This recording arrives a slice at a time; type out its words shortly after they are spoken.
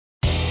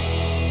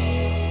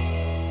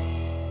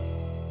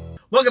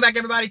Welcome back,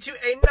 everybody, to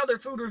another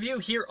food review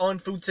here on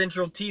Food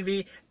Central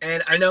TV.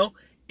 And I know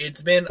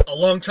it's been a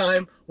long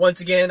time.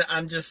 Once again,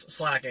 I'm just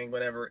slacking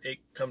whenever it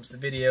comes to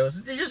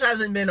videos. There just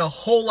hasn't been a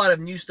whole lot of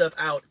new stuff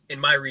out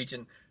in my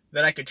region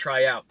that I could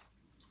try out.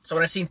 So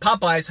when I seen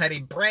Popeyes had a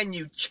brand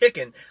new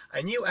chicken,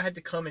 I knew I had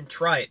to come and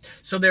try it.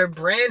 So their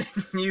brand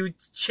new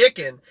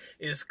chicken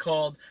is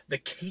called the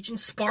Cajun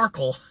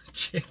Sparkle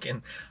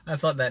chicken. I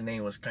thought that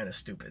name was kind of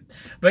stupid.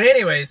 But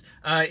anyways,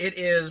 it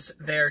is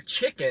their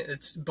chicken.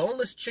 It's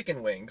boneless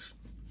chicken wings.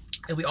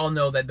 And we all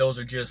know that those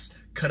are just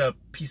cut up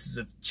pieces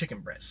of chicken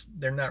breast.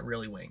 They're not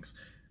really wings.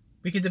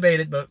 We could debate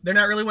it, but they're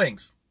not really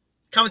wings.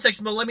 Comment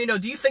section below, let me know,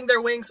 do you think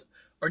they're wings?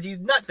 Or do you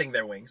not think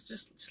they're wings?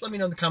 Just let me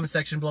know in the comment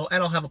section below,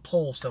 and I'll have a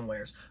poll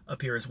somewhere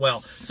up here as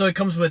well. So it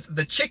comes with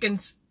the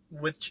chickens,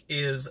 which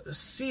is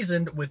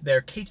seasoned with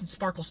their Cajun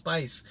Sparkle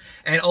spice,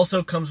 and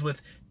also comes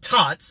with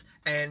Tots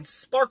and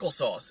Sparkle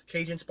sauce,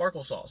 Cajun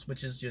Sparkle sauce,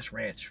 which is just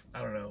ranch.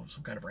 I don't know,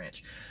 some kind of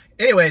ranch.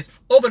 Anyways,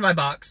 open my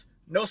box,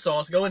 no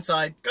sauce, go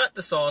inside, got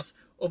the sauce,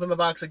 open my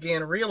box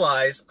again,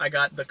 realize I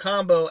got the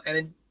combo,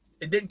 and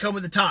it didn't come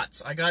with the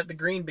Tots. I got the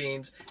green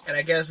beans, and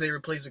I guess they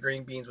replaced the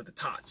green beans with the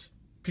Tots.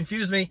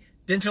 Confused me.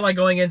 Didn't feel like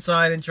going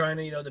inside and trying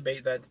to,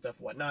 debate that and stuff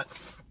and whatnot.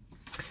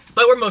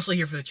 But we're mostly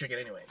here for the chicken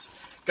anyways.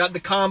 Got the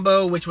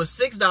combo, which was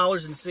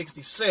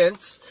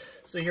 $6.60.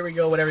 So here we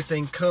go, what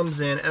everything comes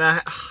in. And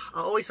I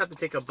always have to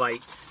take a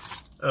bite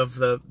of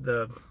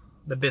the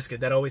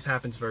biscuit. That always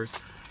happens first.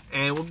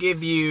 And we'll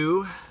give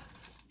you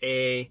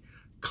a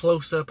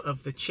close-up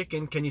of the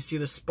chicken. Can you see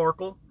the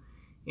sparkle?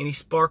 Any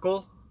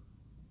sparkle?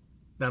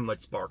 Not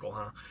much sparkle,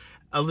 huh?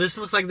 This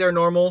looks like their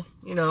normal,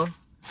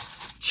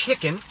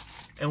 chicken.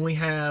 And we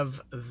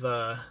have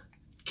the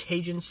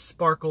Cajun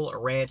Sparkle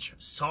Ranch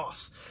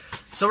sauce.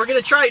 So we're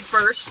going to try it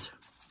first.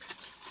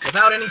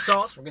 Without any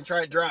sauce, we're going to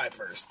try it dry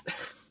first.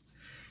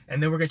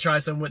 And then we're going to try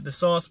some with the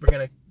sauce. We're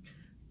going to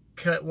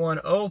cut one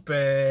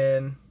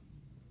open.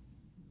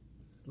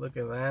 Look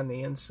at that on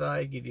the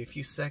inside. Give you a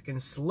few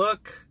seconds to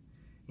look.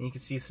 And you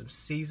can see some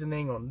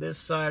seasoning on this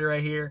side right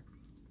here.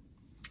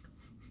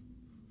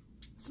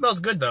 It smells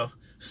good though.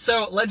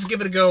 So let's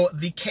give it a go.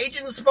 The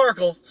Cajun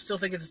Sparkle, still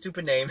think it's a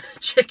stupid name,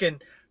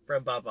 chicken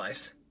from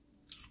Popeyes.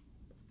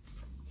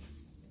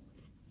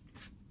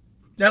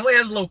 Definitely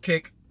has a little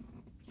kick.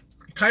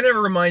 Kind of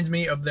reminds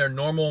me of their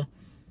normal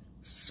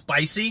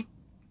spicy.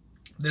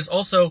 There's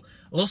also a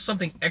little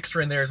something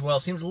extra in there as well.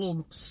 Seems a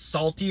little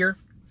saltier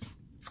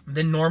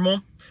than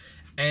normal.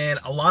 And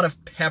a lot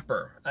of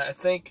pepper. I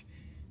think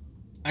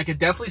I could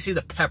definitely see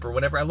the pepper.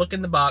 Whenever I look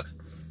in the box,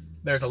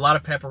 there's a lot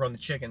of pepper on the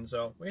chicken.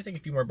 So we're going to take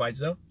a few more bites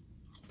though.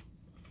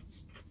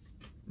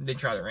 Did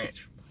try the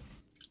ranch.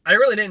 I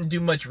really didn't do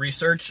much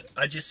research.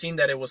 I just seen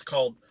that it was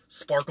called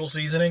Sparkle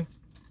seasoning.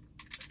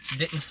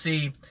 Didn't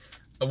see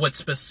what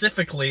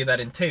specifically that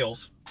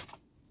entails.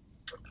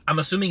 I'm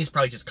assuming it's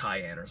probably just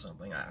cayenne or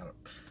something. I don't know.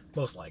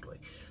 Most likely.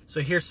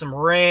 So here's some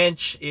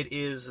ranch. It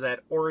is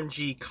that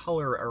orangey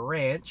color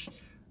ranch.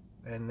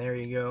 And there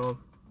you go.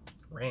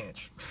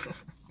 Ranch.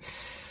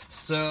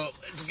 So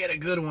let's get a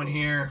good one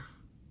here.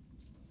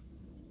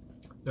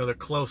 Another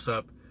close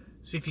up.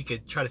 See if you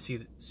could try to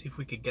see if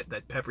we could get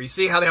that pepper. You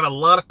see how they have a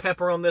lot of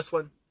pepper on this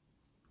one?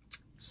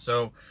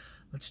 So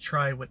let's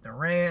try with the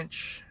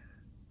ranch.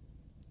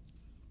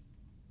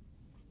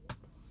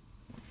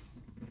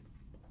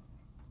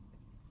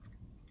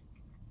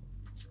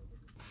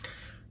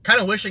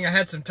 Kind of wishing I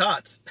had some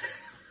Tots.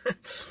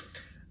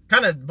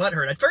 Kind of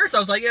butthurt. At first I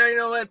was like, yeah, you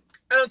know what?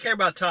 I don't care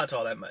about Tots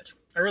all that much.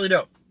 I really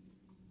don't.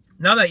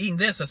 Now that I'm eating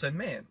this, I said,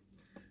 man,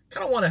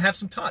 kind of want to have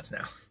some Tots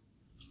now.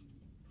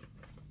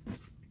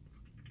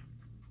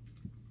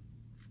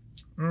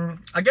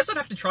 I guess I'd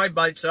have to try it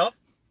by itself.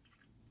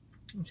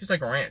 It's just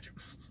like a ranch.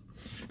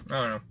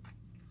 I don't know.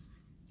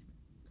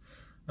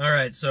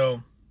 Alright,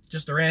 so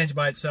just a ranch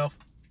by itself.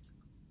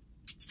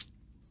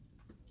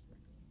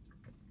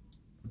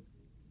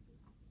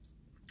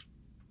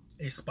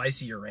 A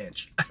spicier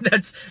ranch.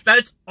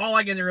 That's all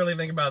I can really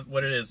think about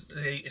what it is.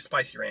 A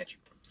spicy ranch.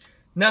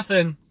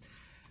 Nothing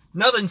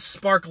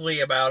sparkly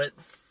about it.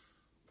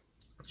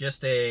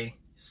 Just a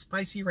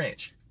spicy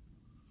ranch.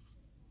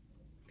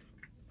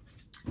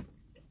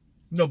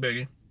 No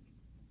biggie.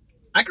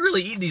 I could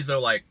really eat these though,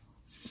 like,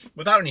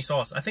 without any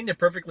sauce. I think they're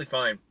perfectly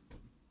fine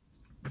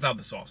without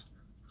the sauce.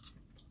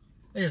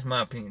 Here's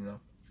my opinion though.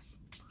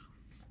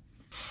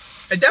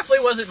 It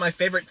definitely wasn't my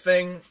favorite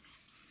thing,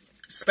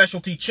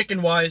 specialty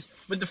chicken wise,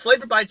 but the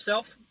flavor by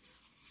itself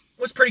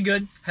was pretty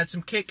good. Had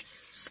some kick,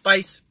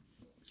 spice,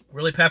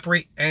 really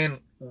peppery, and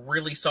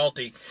really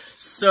salty.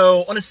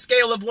 So on a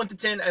scale of 1 to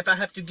 10, if I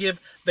have to give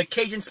the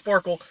Cajun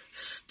Sparkle,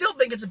 still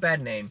think it's a bad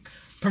name,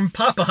 from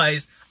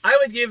Popeyes, I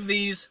would give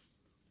these,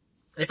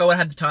 if I would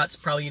have had the Tots,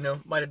 probably,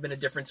 might have been a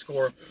different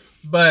score.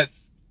 But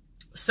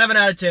 7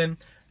 out of 10.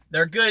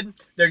 They're good.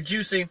 They're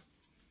juicy,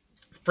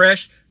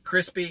 fresh,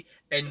 crispy,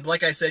 and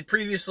like I said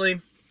previously,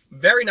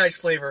 very nice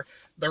flavor.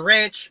 The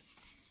ranch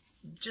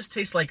just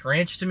tastes like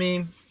ranch to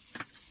me.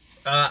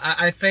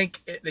 I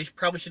think they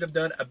probably should have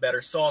done a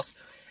better sauce.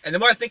 And the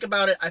more I think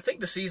about it, I think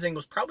the seasoning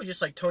was probably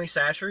just like Tony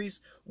Chachere's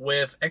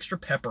with extra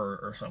pepper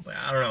or something.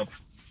 I don't know.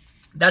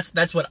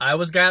 That's what I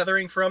was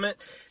gathering from it.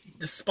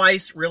 The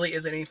spice really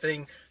isn't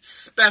anything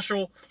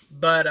special,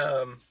 but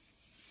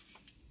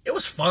it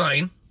was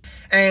fine.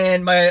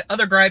 And my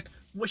other gripe,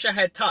 wish I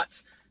had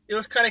Tots. It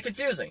was kind of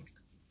confusing.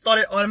 Thought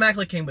it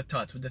automatically came with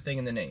Tots with the thing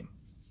in the name.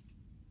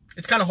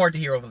 It's kind of hard to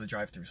hear over the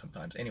drive-thru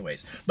sometimes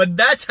anyways. But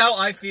that's how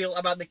I feel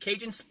about the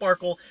Cajun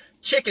Sparkle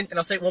chicken. And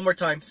I'll say it one more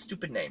time,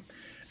 stupid name.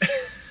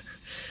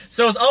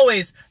 So as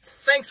always,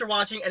 thanks for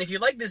watching. And if you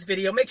like this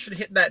video, make sure to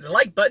hit that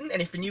like button.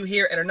 And if you're new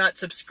here and are not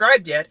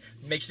subscribed yet,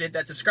 make sure to hit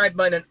that subscribe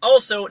button. And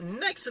also,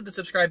 next to the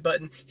subscribe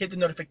button, hit the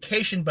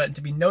notification button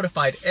to be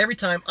notified every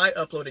time I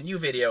upload a new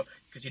video,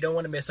 because you don't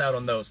want to miss out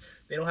on those.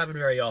 They don't happen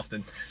very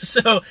often.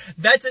 So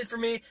that's it for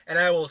me, and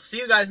I will see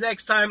you guys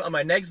next time on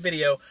my next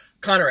video.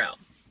 Connor out.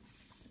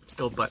 I'm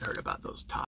still butthurt about those Tots.